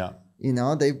 Yeah. You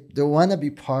know, they want to be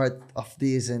part of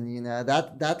this, and you know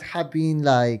that have been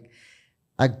like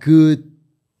a good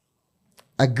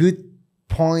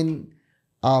point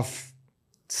of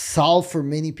solve for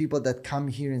many people that come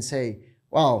here and say,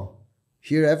 wow,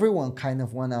 here everyone kind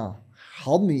of wanna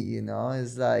help me, you know.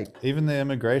 It's like Even the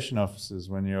immigration officers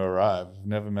when you arrive, I've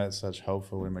never met such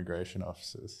helpful immigration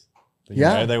officers. You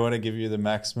know, they want to give you the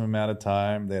maximum amount of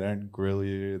time. They don't grill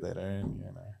you. They don't,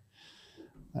 you know.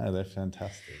 No, they're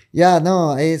fantastic. Yeah,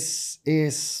 no, it's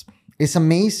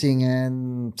amazing.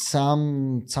 And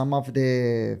some of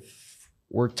the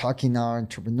we're talking now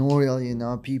entrepreneurial, you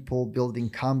know, people building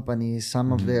companies.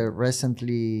 Some of the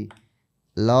recently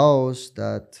laws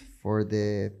that for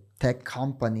the tech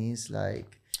companies,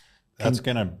 like that's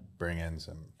gonna bring in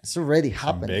some. It's already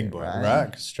happening, big boy,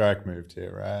 right? Strike moved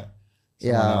here, right?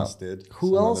 Someone else did.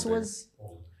 Who else was?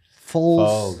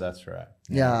 Fold. That's right.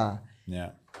 Yeah.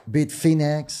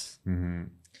 Bitfinex. Mm-hmm.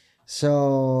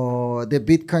 So the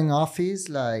Bitcoin office,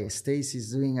 like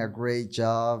Stacy's doing a great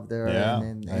job there. Yeah,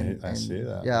 and I see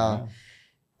that. Yeah.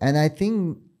 And I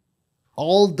think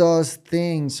all those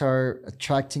things are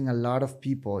attracting a lot of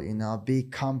people, you know,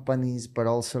 big companies, but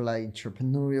also like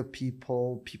entrepreneurial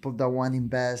people that want to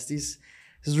invest. It's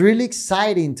really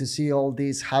exciting to see all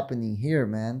this happening here,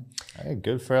 man. Hey,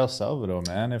 good for El Salvador,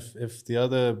 man. If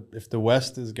the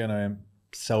West is gonna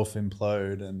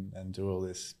self-implode and do all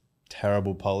this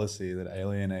terrible policy that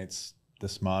alienates the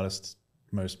smartest,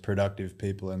 most productive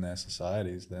people in their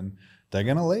societies, then they're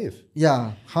gonna leave.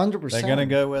 Yeah, 100%. They're gonna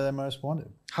go where they're most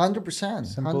wanted. 100%.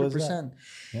 Simple 100%. as that.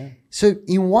 Yeah. So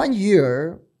in 1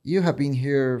 year, you have been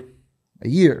here a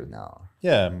year now.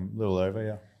 Yeah, a little over,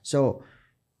 yeah. So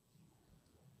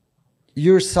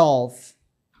yourself,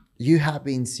 you have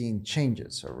been seeing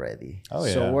changes already. Oh,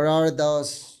 yeah. So what are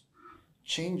those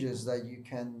changes that you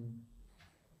can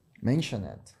mention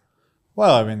it?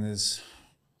 Well, I mean, there's,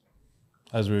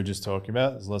 as we were just talking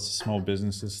about, there's lots of small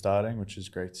businesses starting, which is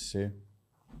great to see.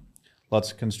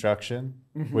 Lots of construction,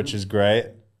 which is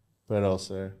great, but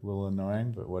also a little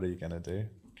annoying. But what are you going to do?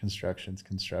 Construction's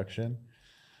construction.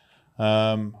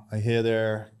 I hear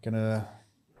they're going to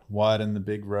widen the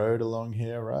big road along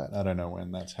here, right? I don't know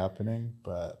when that's happening,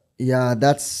 but... Yeah,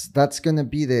 that's going to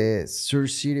be the Sur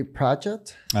City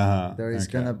project. There is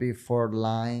going to be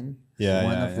 4-line. Yeah,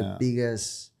 one of the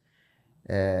biggest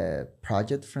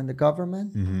project from the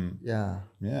government.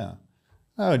 Yeah.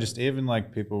 Oh, just even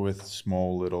like people with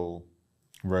small little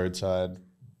roadside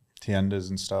tiendas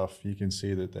and stuff, you can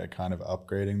see that they're kind of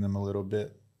upgrading them a little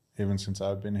bit, even since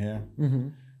I've been here.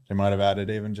 They might have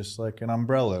added even just like an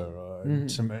umbrella or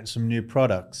some new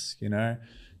products, you know,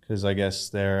 because I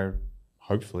guess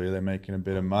hopefully they're making a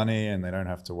bit of money and they don't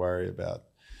have to worry about,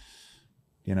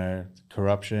 you know,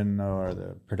 corruption or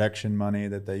the protection money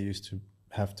that they used to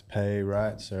have to pay,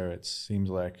 right? So it seems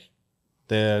like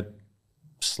they're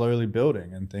slowly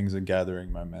building and things are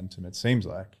gathering momentum, it seems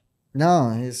like. No,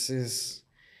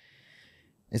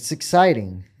 it's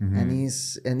exciting, and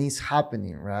it's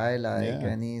happening, right? Like,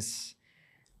 and it's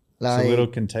like a little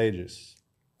contagious.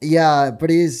 Yeah,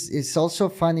 but it's also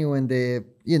funny when the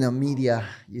media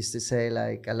used to say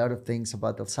like a lot of things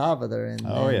about El Salvador,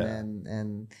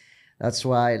 and that's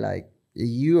why like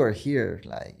you are here,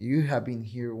 like you have been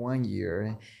here 1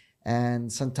 year,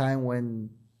 and sometimes when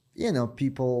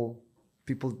people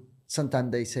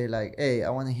sometimes they say like, hey, I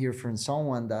want to hear from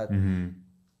someone that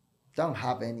don't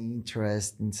have any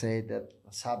interest in say that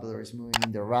El Salvador is moving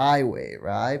in the right way,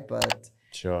 right? But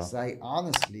sure, it's like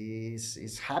honestly,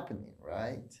 it's happening,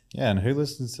 right? Yeah, and who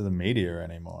listens to the media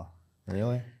anymore?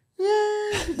 Really?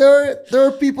 Yeah, there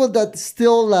are people that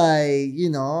still like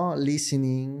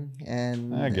listening,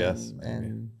 and I guess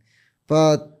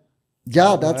but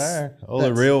yeah, that's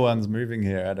the real ones moving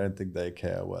here. I don't think they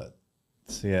care what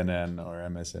CNN or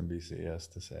MSNBC has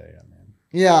to say. I mean,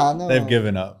 yeah, no, they've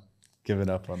given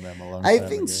up on them a long I time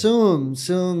think ago.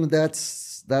 soon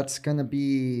that's gonna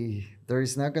be, there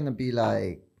is not gonna be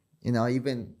like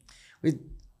even with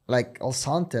like El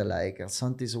Zonte. Like El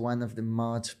Zonte is one of the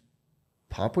most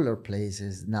popular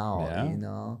places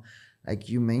now. Like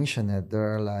you mentioned it,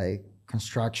 there are like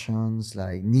constructions,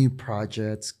 like new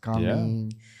projects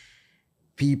coming.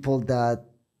 People that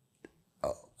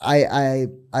I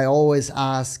always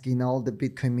ask in all the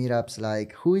Bitcoin meetups,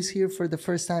 like, who is here for the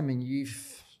first time? And you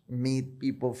meet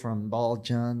people from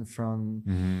Belgium, from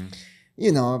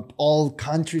all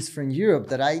countries from Europe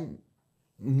that I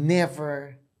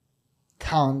never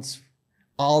count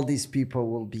all these people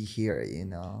will be here.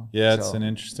 Yeah, it's an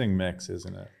interesting mix,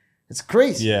 isn't it? It's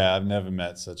crazy. Yeah, I've never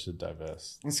met such a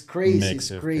diverse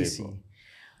mix of people.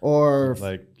 Or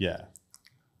like,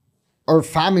 or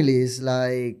families.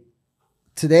 Like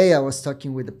today I was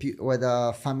talking with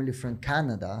a family from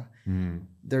Canada.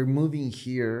 They're moving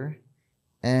here,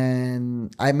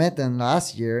 and I met them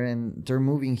last year, and they're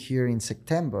moving here in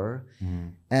September.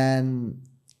 And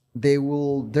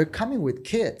they're coming with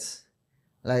kids.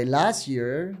 Like last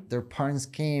year, their parents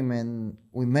came and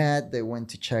we met. They went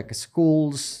to check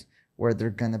schools where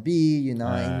they're gonna be, and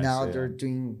now they're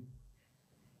doing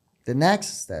the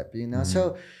next step,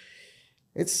 So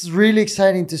it's really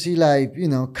exciting to see like,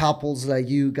 couples like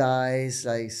you guys,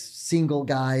 like single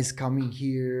guys coming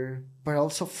here, but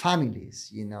also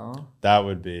families, That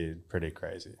would be pretty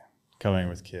crazy, coming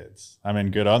with kids. I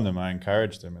mean, good on them. I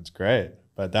encourage them. It's great,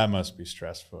 but that must be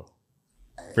stressful.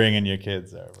 Bringing your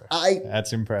kids over.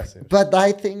 That's impressive. But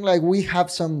I think like we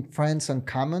have some friends in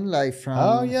common, like from.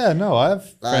 Oh yeah, no, I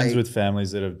have friends with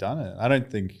families that have done it. I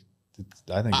think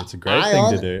it's a great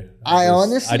thing to do.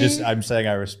 I'm saying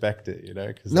I respect it,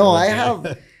 No, I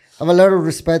have a lot of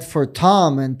respect for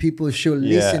Tom, and people should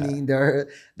listening their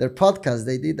podcast.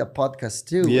 They did a podcast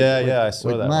too. I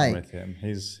saw that Mike. One with him.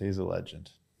 He's a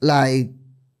legend. Like,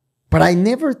 but I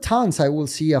never thought I will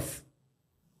see a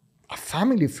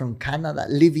family from Canada,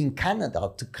 live in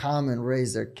Canada, to come and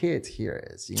raise their kids here.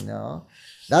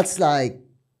 That's like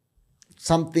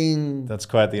something. That's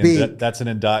quite that's an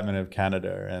indictment of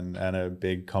Canada and a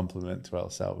big compliment to El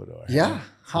Salvador. Yeah,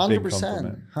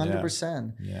 100%,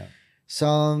 100%. Yeah.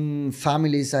 Some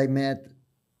families I met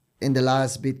in the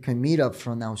last Bitcoin meetup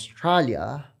from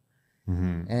Australia.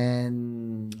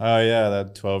 And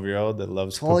that 12-year-old that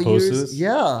loves pupusas.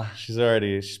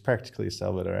 She's practically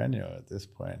Salvadoreño at this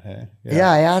point. Hey,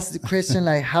 I asked the question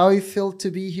like, how you feel to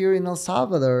be here in El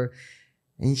Salvador,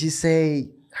 and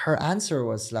her answer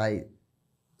was like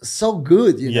so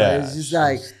good. It's just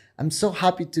like, I'm so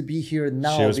happy to be here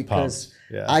now because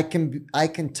I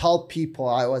can tell people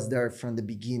I was there from the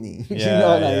beginning.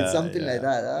 Something like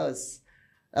that.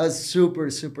 That was super,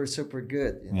 super, super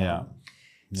good. Yeah,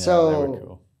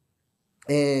 so,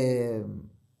 cool.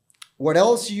 What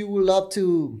else you would love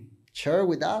to share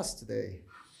with us today?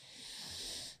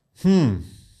 I'm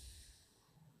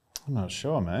not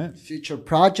sure, mate. Future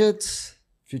projects,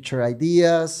 future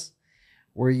ideas,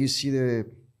 where you see the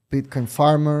Bitcoin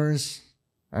farmers.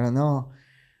 I don't know.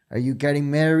 Are you getting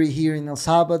married here in El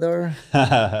Salvador?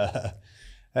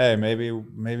 Hey,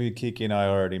 maybe Kiki and I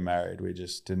are already married. We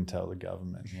just didn't tell the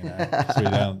government, So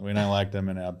we don't like them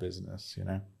in our business,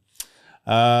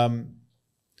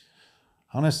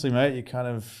 Honestly, mate, you kind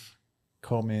of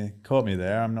caught me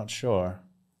there. I'm not sure.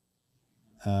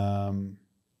 I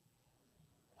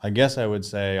guess I would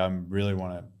say I really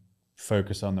want to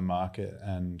focus on the market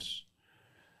and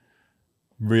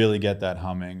really get that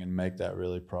humming and make that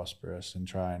really prosperous and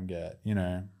try and get,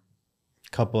 a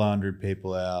couple hundred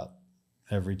people out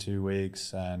every 2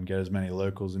 weeks and get as many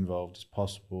locals involved as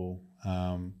possible.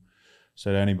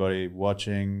 So to anybody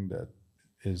watching that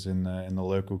is in the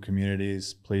local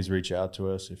communities. Please reach out to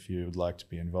us if you would like to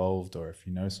be involved, or if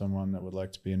you know someone that would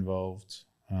like to be involved.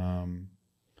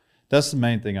 That's the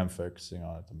main thing I'm focusing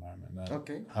on at the moment.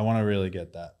 Okay. I want to really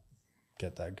get that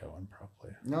going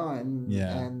properly. No,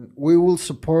 and we will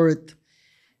support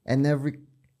in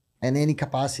any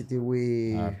capacity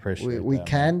we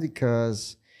can,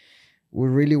 because we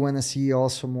really want to see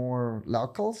also more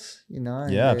locals,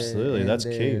 Absolutely. That's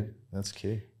key. That's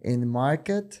key in the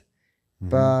market.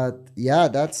 But yeah,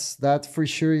 that for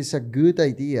sure is a good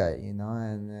idea, and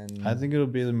I think it'll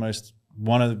be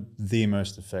one of the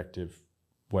most effective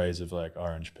ways of like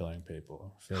orange pilling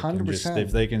people. 100%.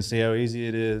 If they can see how easy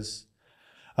it is.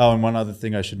 Oh, and one other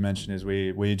thing I should mention is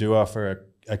we do offer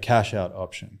a cash out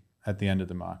option at the end of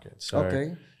the market.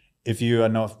 So if you are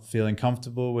not feeling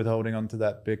comfortable with holding on to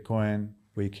that Bitcoin,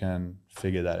 we can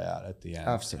figure that out at the end.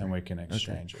 Absolutely. And we can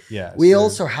exchange it. Yeah. We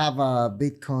also have a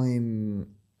Bitcoin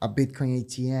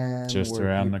ATM just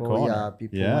around the corner. Yeah,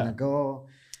 people want to go.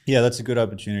 Yeah, that's a good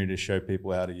opportunity to show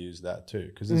people how to use that too,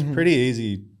 because it's pretty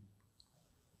easy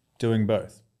doing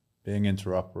both. Being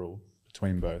interoperable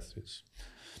between both is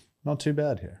not too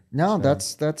bad here. No,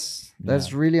 so,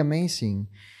 that's really amazing.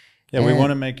 Yeah, we want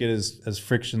to make it as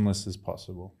frictionless as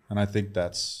possible, and I think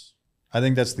that's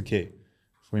the key.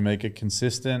 If we make it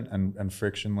consistent and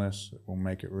frictionless, it will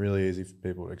make it really easy for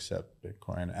people to accept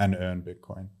Bitcoin and earn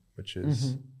Bitcoin, which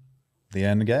is the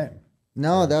end game.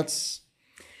 No, that's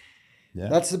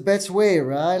the best way,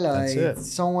 right? Like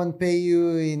someone pay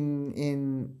you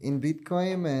in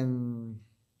Bitcoin, and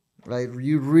like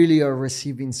you really are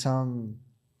receiving some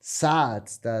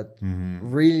sats that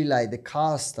really like the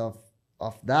cost of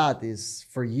that is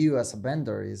for you as a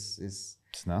vendor is it's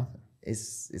nothing.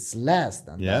 It's less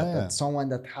than that someone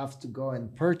that have to go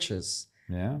and purchase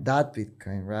that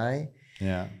Bitcoin, right?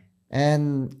 Yeah.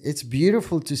 And it's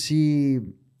beautiful to see,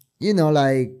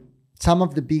 like some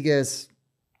of the biggest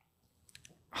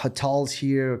hotels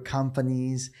here,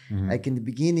 companies, like in the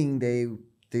beginning,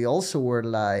 they also were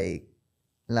like,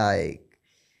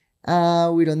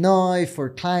 we don't know if our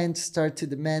clients start to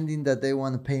demanding that they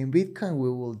want to pay in Bitcoin, we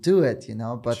will do it,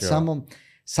 But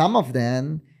some of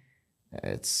them,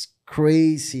 it's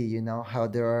crazy, how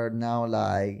they are now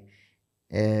like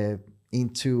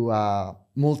into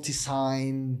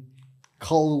multi-sign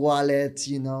cold wallets,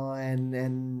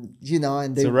 and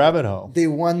it's a rabbit hole. They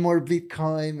want more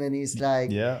Bitcoin, and it's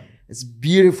like it's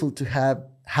beautiful to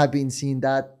having seen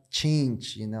that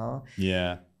change,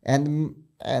 Yeah.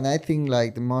 And I think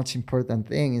like the most important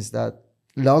thing is that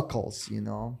locals,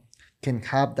 can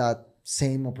have that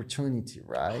same opportunity,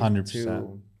 right?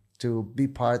 100%. To be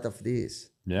part of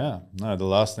this. Yeah. No, the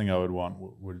last thing I would want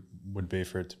would be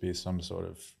for it to be some sort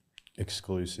of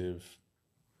exclusive,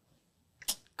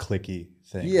 clicky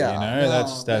thing. Yeah.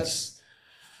 That's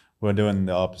we're doing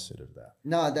the opposite of that.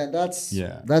 No,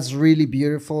 that's really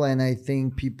beautiful, and I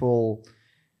think people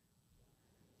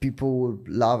would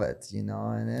love it,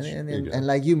 and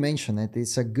like you mentioned,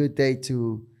 it's a good day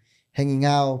to hanging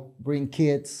out, bring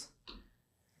kids,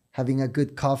 having a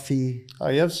good coffee. Oh,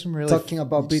 you have some really talking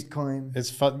about Bitcoin. It's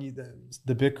fun.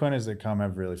 The Bitcoiners that come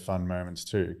have really fun moments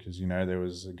too, because there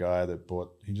was a guy that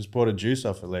just bought a juice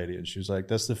off a lady, and she was like,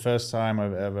 "That's the first time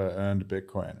I've ever earned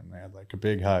Bitcoin," and they had like a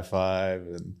big high five,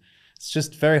 and it's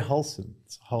just very wholesome.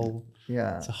 It's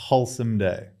a wholesome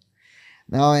day.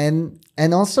 No,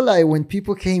 and also like when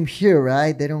people came here,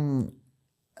 right?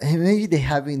 Maybe they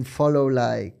haven't followed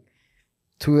like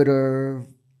Twitter.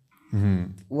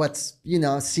 What's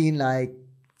seen like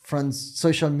from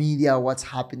social media what's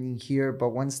happening here, but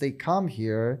once they come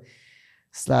here,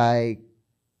 it's like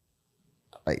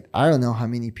I don't know how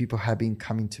many people have been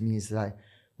coming to me. It's like,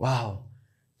 wow,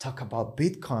 talk about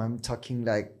Bitcoin, talking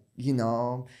like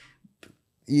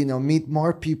meet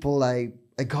more people. Like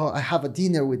I have a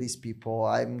dinner with these people,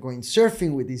 I'm going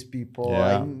surfing with these people,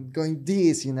 I'm going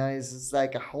this, it's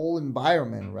like a whole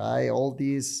environment, right? All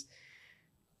these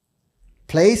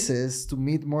places to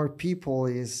meet more people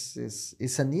is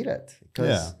a needed,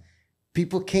 because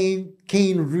people came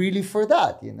really for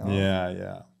that,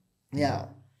 Yeah.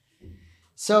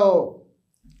 So,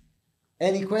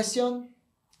 any question,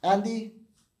 Andy?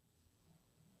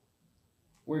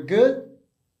 We're good?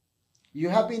 You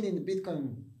have been in the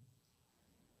Bitcoin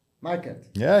market?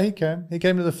 Yeah, he came. He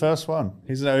came to the first one.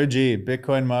 He's an OG,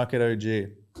 Bitcoin market OG.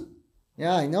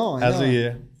 Yeah, I know. How's a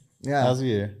year? Yeah. How's a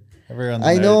year? Everyone's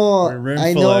I know. We're a room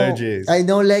full of OGs. I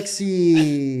know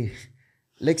Lexi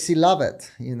love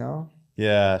it,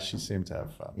 Yeah, she seemed to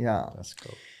have fun. Yeah. That's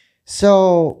cool.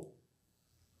 So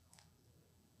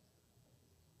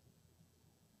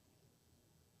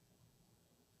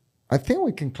I think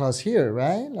we can close here,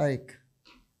 right? Like,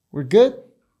 we're good?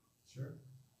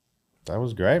 That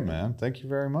was great, man. Thank you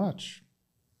very much.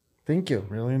 Thank you.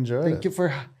 Really enjoyed Thank it.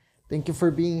 Thank you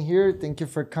for being here. Thank you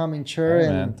for coming, Cher. Hey,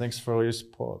 and man, thanks for all your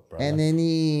support, brother. and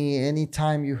any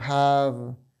time you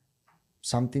have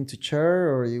something to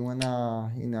share or you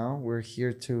wanna, we're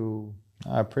here to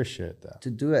I appreciate that. to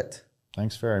do it.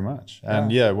 Thanks very much.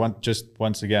 And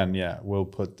once again, we'll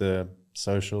put the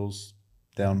socials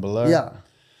down below. Yeah.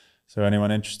 So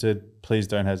anyone interested, please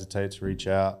don't hesitate to reach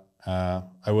out.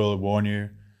 I will warn you,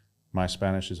 my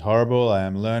Spanish is horrible. I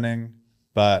am learning,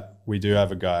 but we do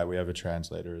have a guy. We have a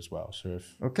translator as well. So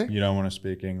if you don't want to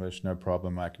speak English, no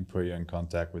problem. I can put you in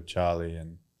contact with Charlie,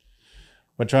 and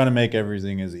we're trying to make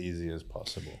everything as easy as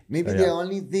possible. Maybe the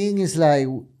only thing is like,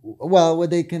 well, what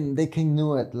they can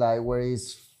do it like where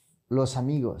is Los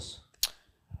Amigos.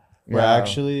 We're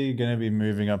actually going to be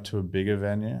moving up to a bigger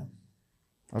venue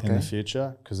in the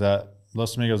future, because that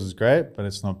Los Amigos is great, but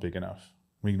it's not big enough.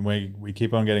 We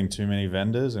keep on getting too many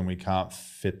vendors and we can't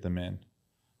fit them in.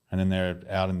 And then they're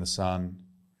out in the sun,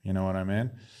 you know what I mean?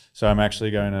 So I'm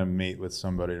actually going to meet with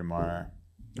somebody tomorrow.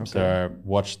 Okay. So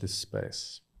watch this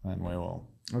space, and we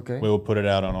will put it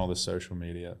out on all the social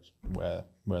media where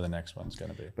the next one's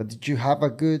going to be. But did you have a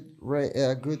good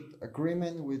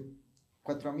agreement with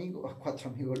Cuatro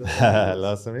Amigos?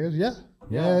 Los Amigos, yeah.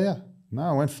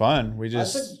 No, it went fine. We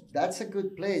just that's a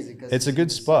good place because it's a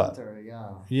good spot. Center,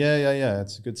 yeah.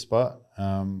 It's a good spot.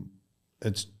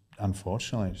 It's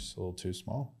unfortunately just a little too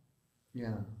small.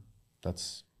 Yeah,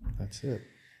 that's it.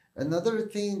 Another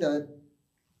thing that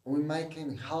we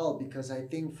can help, because I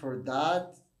think for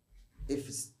that, if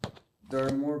there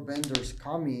are more vendors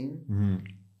coming,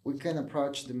 we can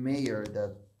approach the mayor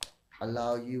that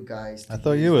allow you guys. I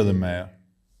thought you were the mayor.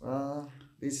 Well,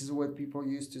 this is what people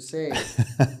used to say.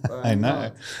 I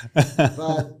know.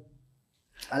 But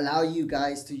allow you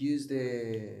guys to use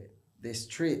the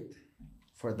street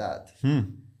for that.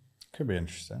 Could be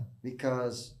interesting.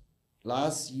 Because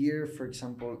last year, for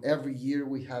example, every year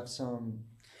we have some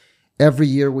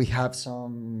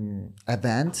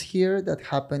events here that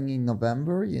happen in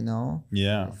November,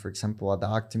 Yeah. For example,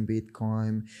 adopting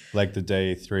Bitcoin. Like the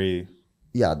day 3.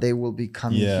 Yeah, they will be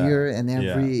coming here, and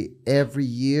every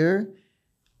year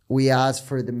we ask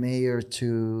for the mayor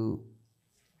to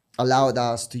allow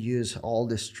us to use all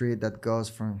the street that goes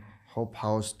from Hope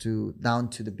House down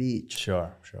to the beach.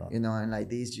 Sure. And like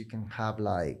this, you can have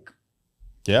like.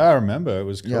 Yeah, I remember. It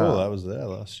was cool. I was there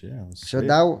last year. So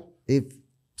that if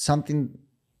something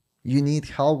you need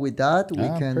help with that,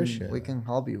 we can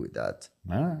help you with that.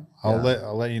 All right.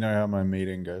 I'll let you know how my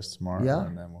meeting goes tomorrow. Yeah.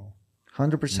 And then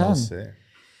 100%. We'll see.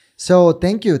 So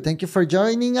thank you for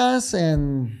joining us,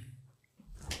 and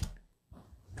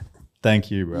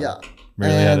thank you, bro. Yeah.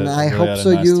 Really and I hope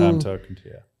so nice time talking to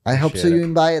you. I hope so you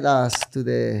invite us to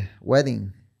the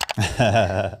wedding.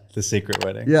 The secret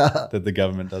wedding. Yeah. That the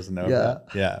government doesn't know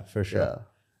about. Yeah, for sure. Yeah.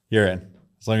 You're in.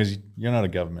 As long as you're not a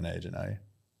government agent, are you?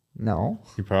 No.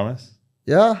 You promise?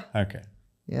 Yeah. Okay.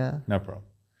 Yeah. No problem.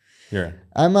 You're in.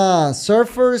 I'm a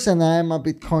surfer and I'm a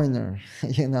Bitcoiner,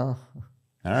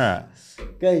 All right.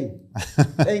 Okay.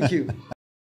 Thank you.